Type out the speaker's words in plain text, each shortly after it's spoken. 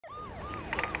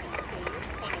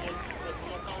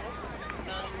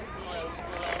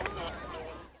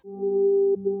Station.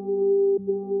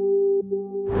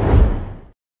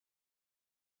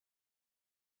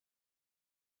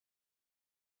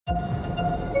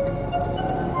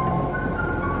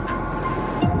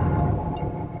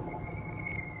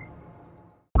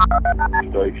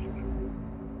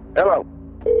 Hello.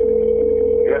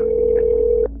 Yeah.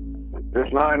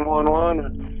 This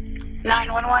 911.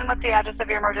 911. What's the address of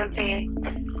your emergency?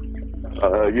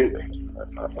 Are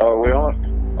we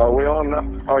on? Are we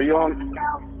on? Are you on?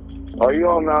 Are you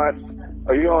on that?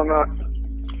 Are you on that?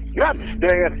 God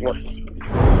damn it.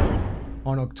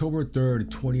 On October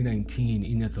 3rd, 2019,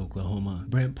 in Enid, Oklahoma,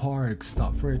 Brent Parks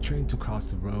stopped for a train to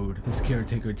cross the road. His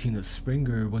caretaker, Tina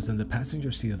Springer, was in the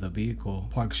passenger seat of the vehicle.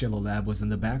 Parks' yellow lab was in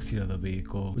the back seat of the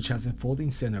vehicle, which has a folding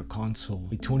center console.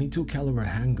 A .22 caliber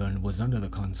handgun was under the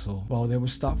console. While they were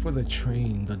stopped for the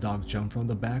train, the dog jumped from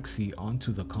the back seat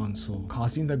onto the console,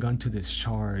 causing the gun to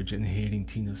discharge and hitting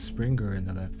Tina Springer in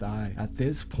the left eye. At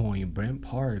this point, Brent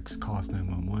Parks calls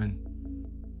 911.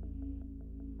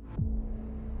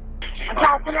 I'm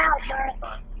passing out, sir.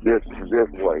 This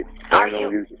way. Are you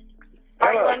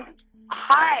in?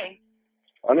 Hi.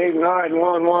 I need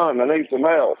 911. I need some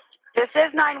help. This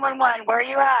is 911. Where are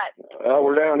you at?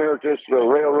 We're down here at this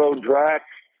railroad track.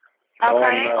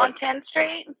 Okay, on 10th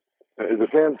Street? Is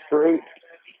it 10th Street?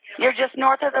 You're just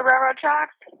north of the railroad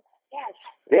tracks? Yes.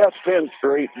 Yes, 10th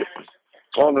Street.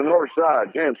 On the north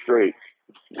side, 10th Street.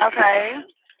 Okay.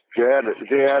 She's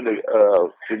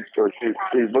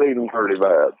bleeding pretty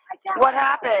bad. What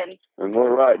happened? And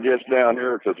we're right just down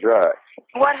here at the track.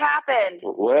 What happened?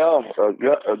 Well,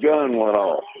 a gun went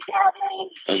off.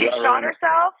 She shot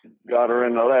herself? Got her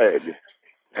in the leg.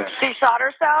 She shot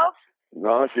herself?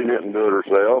 No, she didn't do it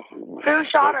herself. Who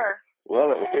shot her?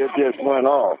 Well, it just went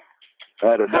off.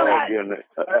 Had a dog in it.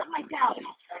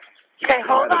 Okay,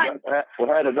 hold on. We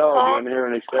had a dog in here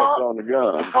and he stepped on the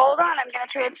gun. Hold on, I'm going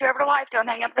to transfer over to life. Don't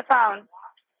hang up the phone.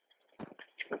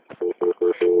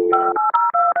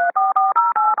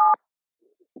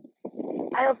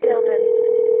 I don't feel good.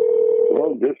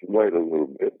 Well, just wait a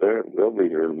little bit there. They'll be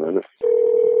here in a minute.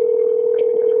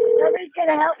 Nobody's going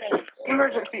to help me.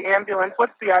 Emergency ambulance.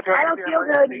 What's the address? I don't feel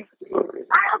good.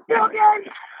 I don't feel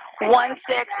good.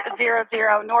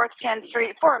 1600 North 10th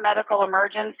Street for a medical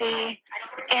emergency.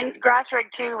 In Grass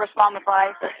Rig 2, respond with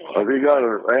life. Have you got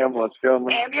an ambulance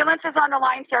coming? Ambulance is on the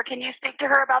line, sir. Can you speak to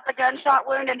her about the gunshot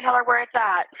wound and tell her where it's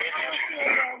at?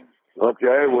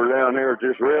 Okay, we're down here at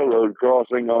this railroad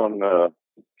crossing on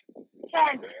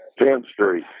 10th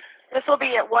Street. This will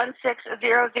be at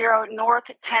 1600 North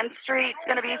 10th Street. It's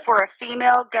going to be for a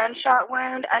female gunshot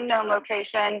wound, unknown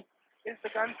location. Is the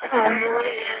gun?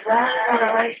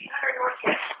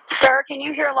 Sir, can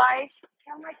you hear life?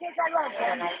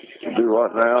 Do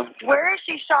what now? Where is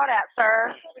she shot at,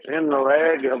 sir? In the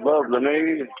leg, above the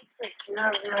knee.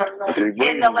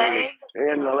 In the leg?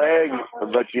 In the leg,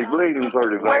 but she's bleeding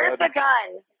pretty bad. Where's the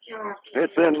gun?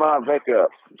 It's in my pickup.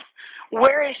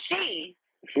 Where is she?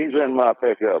 She's in my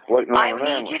pickup, waiting on I an need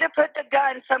ambulance. you to put the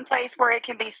gun someplace where it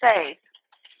can be safe.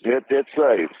 It's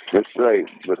safe. It's safe.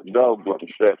 But the dog went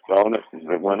and stepped on it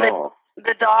and it went off.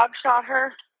 The dog shot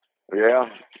her?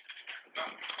 Yeah.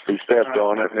 He stepped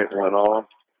on it and it went off.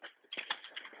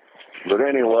 But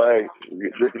anyway,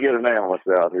 get an ambulance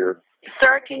out here.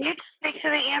 Sir, can you speak to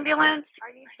the ambulance?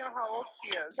 I need to know how old she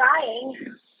is.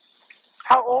 Dying.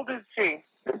 How old is she?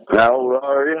 How old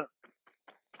are you?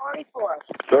 44.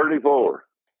 34.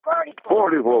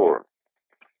 44.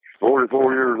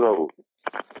 44 years old.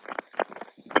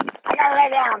 I gotta lay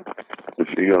down. Is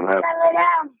she gonna have? I gotta lay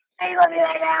down. Are you gonna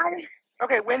lay down?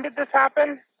 Okay, when did this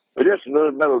happen? Just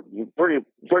another 30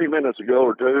 minutes ago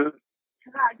or two.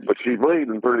 But she's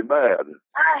bleeding pretty bad.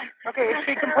 Okay, is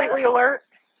she completely alert?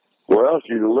 Well,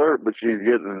 she's alert, but she's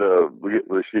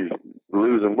she's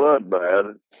losing blood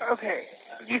bad. Okay.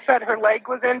 You said her leg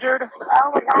was injured?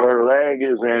 Oh my God. Her leg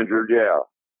is injured, yeah.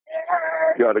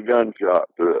 Got a gunshot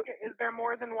to it. Okay, is there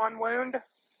more than one wound?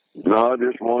 No,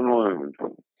 just one wound.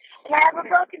 I have a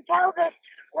broken pelvis.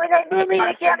 When they move me,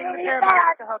 they can't move me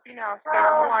back. To help you now. Stay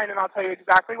on the line and I'll tell you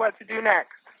exactly what to do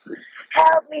next.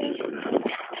 Help me.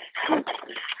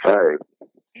 Hey.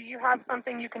 Do you have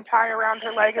something you can tie around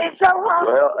her leg? It's so hot.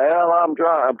 Well, I'm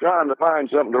trying to find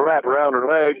something to wrap around her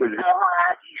leg, but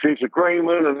she's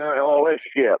screaming and all this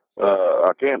shit.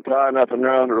 I can't tie nothing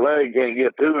around her leg. Can't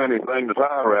get to anything to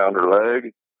tie around her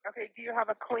leg. Okay, do you have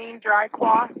a clean, dry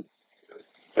cloth?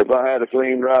 If I had a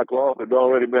clean, dry cloth, it'd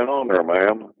already been on there,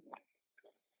 ma'am.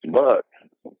 But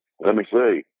let me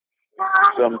see.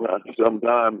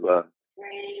 Sometimes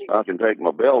I can take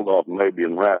my belt off maybe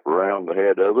and wrap around the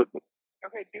head of it.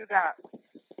 Okay, do that.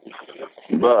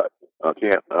 But I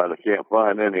can't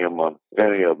find any of my.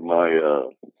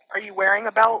 Are you wearing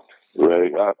a belt?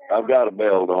 Ready? I've got a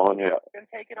belt on. Yeah. Then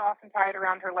take it off and tie it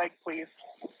around her leg, please.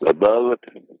 Above it.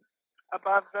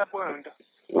 Above the wound.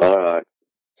 All right.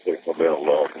 Take my belt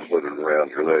off and put it around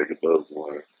your leg above the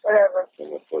wound. Whatever.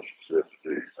 And that's what she said to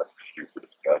do. That's the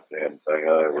stupidest goddamn thing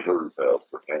I ever heard about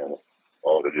for Hannah.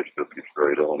 Oh, they just took it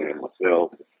straight on in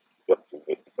myself. But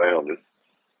they found it.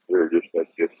 They're just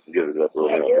get it up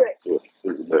around. Yeah,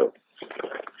 through the belt.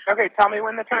 Okay, tell me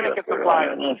when the tourniquet's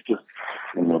applied. That's just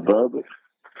from above it.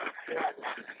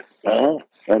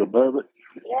 That above it?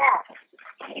 Yeah.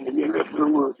 You can get it to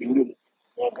work. You can get it.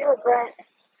 Yeah, do it, Brent.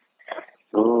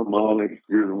 Oh, Molly,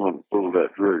 you're the one that pulled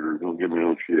that trigger. Don't give me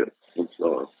no shit. I'm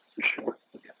sorry.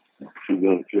 She's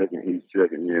gonna check and he's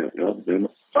checking you out. God damn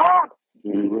it. Stop.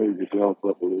 Can you raise yourself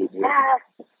up a little bit?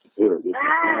 Here,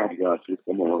 I got you.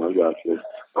 Come on, I got you.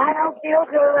 I don't feel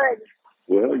good.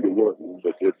 Well, you're working,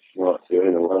 but it's not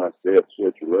in a life-death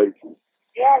situation.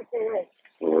 Yes, it is.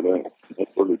 Oh,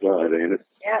 that's pretty tight, ain't it?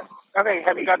 Yep. Okay,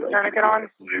 have you got the tourniquet on?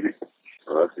 Maybe.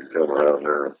 I could come around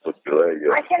there and put your leg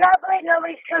up. I cannot believe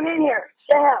nobody's come in here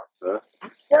to help. Huh?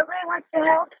 Nobody wants to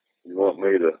help. You want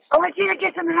me to? I want you to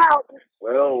get some help.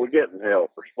 Well, we're getting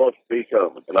help. We're supposed to be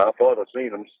coming. And I thought I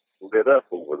seen them get up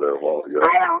over there a while ago.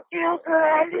 I don't feel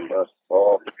good.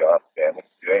 Oh, God damn it.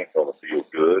 You ain't going to feel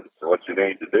good. What you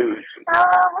need to do is...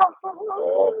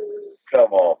 Oh,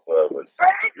 come off of it.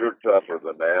 You're tougher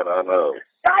than that, I know.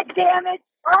 God damn it.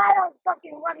 I don't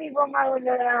fucking want me from my own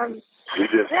arm. You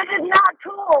just... This is not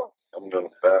cool. I'm going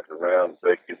to back around and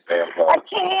take your damn I heart.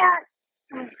 can't.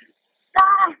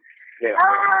 Ah. Can't.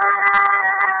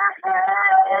 Ah.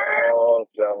 Oh,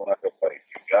 sound like a face.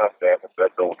 God damn it,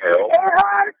 that don't help. It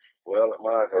hurts. Well, it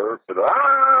might hurt, but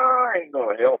I ain't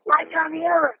going to help it. My tummy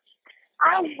hurts.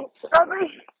 I'm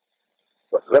hungry.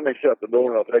 Let me shut the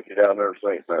door and I'll take you down there to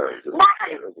St. Mary's. No.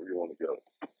 Wherever you want to go.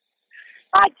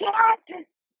 I can't.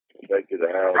 Take you to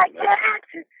the house. I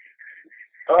can't.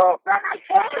 Oh, But I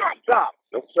can't. stop.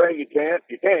 Don't say you can't.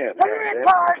 You can. Put it in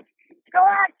park. Go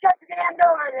out and shut the damn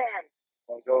door then.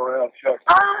 I'll go around and check.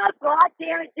 Oh, God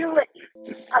damn it, do it.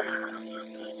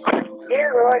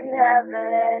 Dear Lord in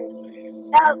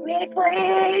heaven, help me,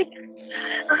 please.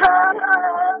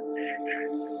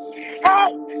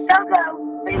 Hey, don't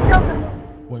go. Please don't go.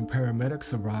 When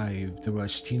paramedics arrived, they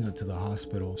rushed Tina to the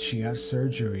hospital. She had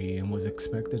surgery and was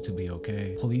expected to be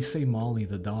okay. Police say Molly,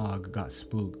 the dog, got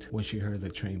spooked when she heard the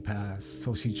train pass,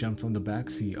 so she jumped from the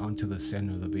backseat onto the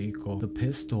center of the vehicle. The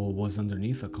pistol was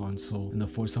underneath the console, and the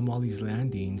force of Molly's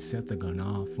landing set the gun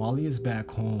off. Molly is back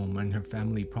home, and her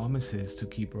family promises to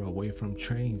keep her away from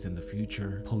trains in the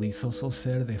future. Police also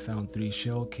said they found 3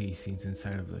 shell casings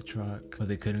inside of the truck, but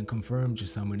they couldn't confirm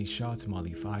just how many shots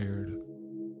Molly fired.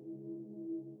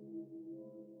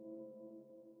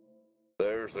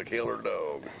 There's the killer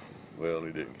dog. Well,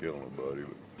 he didn't kill nobody,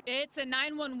 but... It's a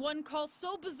 911 call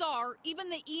so bizarre, even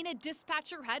the Enid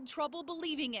dispatcher had trouble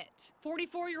believing it.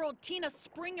 44-year-old Tina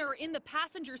Springer in the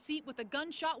passenger seat with a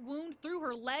gunshot wound through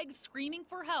her leg, screaming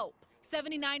for help.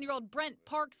 79-year-old Brent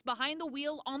Parks behind the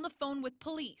wheel on the phone with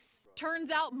police.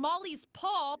 Turns out Molly's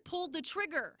paw pulled the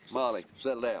trigger. Molly,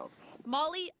 settle down.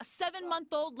 Molly, a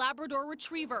 7-month-old Labrador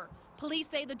retriever. Police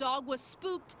say the dog was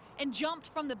spooked and jumped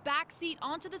from the back seat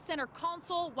onto the center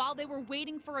console while they were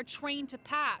waiting for a train to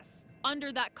pass.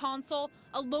 Under that console,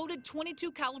 a loaded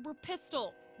 .22 caliber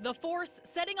pistol. The force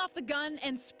setting off the gun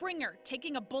and Springer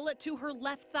taking a bullet to her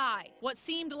left thigh. What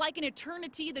seemed like an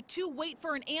eternity, the two wait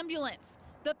for an ambulance.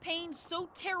 The pain so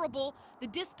terrible, the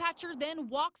dispatcher then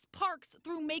walks Parks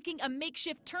through making a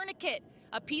makeshift tourniquet,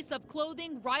 a piece of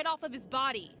clothing right off of his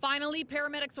body. Finally,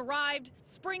 paramedics arrived.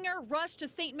 Springer rushed to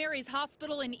St. Mary's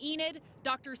Hospital in Enid.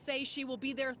 Doctors say she will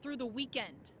be there through the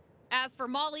weekend. As for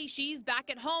Molly, she's back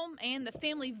at home, and the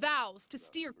family vows to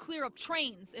steer clear of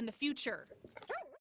trains in the future.